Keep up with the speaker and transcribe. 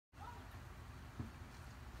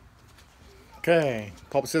Okay,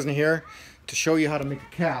 Pulp Cisne here to show you how to make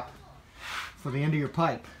a cap for the end of your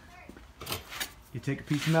pipe. You take a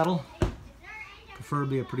piece of metal,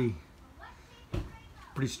 preferably a pretty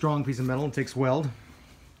strong piece of metal. It takes weld.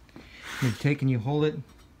 You take and you hold it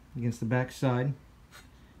against the back side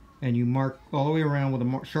and you mark all the way around with a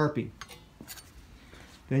Sharpie.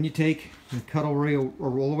 Then you take and cut all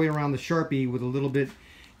the way around the Sharpie with a little bit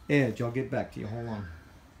edge. I'll get back to you, hold on.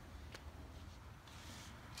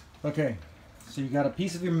 Okay, so you got a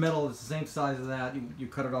piece of your metal that's the same size as that. You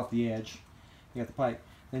cut it off the edge. You got the pipe.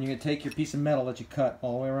 Then you're going to take your piece of metal that you cut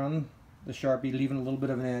all the way around the Sharpie, leaving a little bit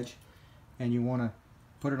of an edge, and you want to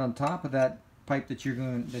put it on top of that pipe that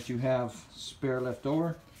you have spare left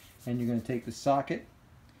over, and you're going to take the socket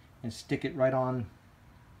and stick it right on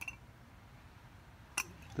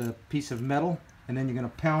the piece of metal, and then you're going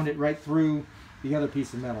to pound it right through the other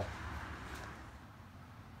piece of metal.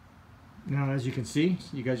 Now, as you can see,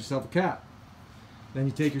 you got yourself a cap. Then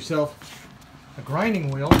you take yourself a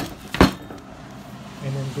grinding wheel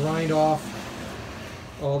and then grind off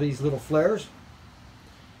all these little flares.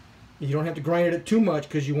 You don't have to grind it too much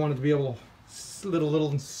because you want it to be able to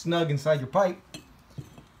little snug inside your pipe.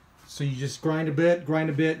 So you just grind a bit, grind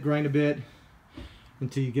a bit, grind a bit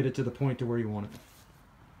until you get it to the point to where you want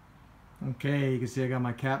it. Okay, you can see I got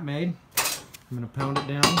my cap made. I'm going to pound it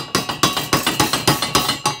down.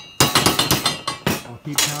 I'll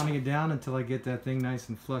keep pounding it down until I get that thing nice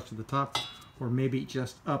and flush to the top, or maybe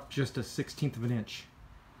just up just a 1/16 of an inch.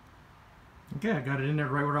 Okay, I got it in there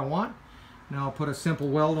right where I want. Now I'll put a simple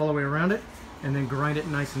weld all the way around it and then grind it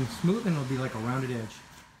nice and smooth, and it'll be like a rounded edge.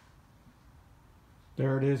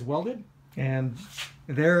 There it is welded, and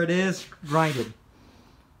there it is grinded.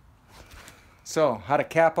 So, how to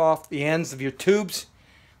cap off the ends of your tubes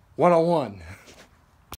 101.